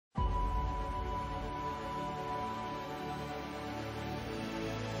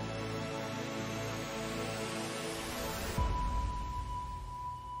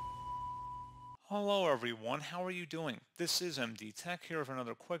Hello everyone, how are you doing? This is MD Tech here with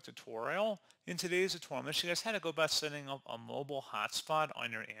another quick tutorial. In today's tutorial, I'm going to show you guys how to go about setting up a mobile hotspot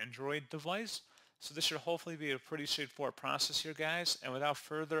on your Android device. So this should hopefully be a pretty straightforward process here, guys. And without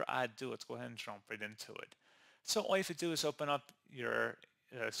further ado, let's go ahead and jump right into it. So all you have to do is open up your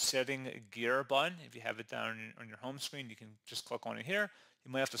setting gear button. If you have it down on your home screen, you can just click on it here.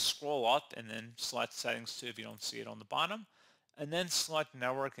 You might have to scroll up and then select settings too if you don't see it on the bottom. And then select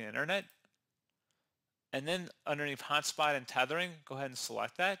network and internet. And then underneath hotspot and tethering, go ahead and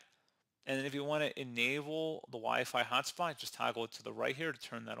select that. And then if you want to enable the Wi-Fi hotspot, just toggle it to the right here to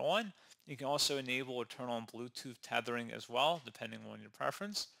turn that on. You can also enable or turn on Bluetooth tethering as well, depending on your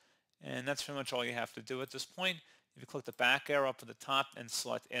preference. And that's pretty much all you have to do at this point. If you click the back arrow up at the top and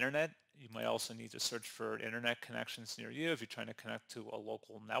select internet, you might also need to search for internet connections near you if you're trying to connect to a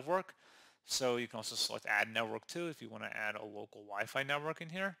local network. So you can also select add network too if you want to add a local Wi-Fi network in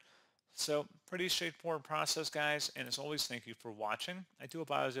here. So pretty straightforward process, guys, and as always, thank you for watching. I do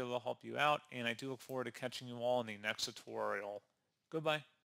hope I was able to help you out, and I do look forward to catching you all in the next tutorial. Goodbye.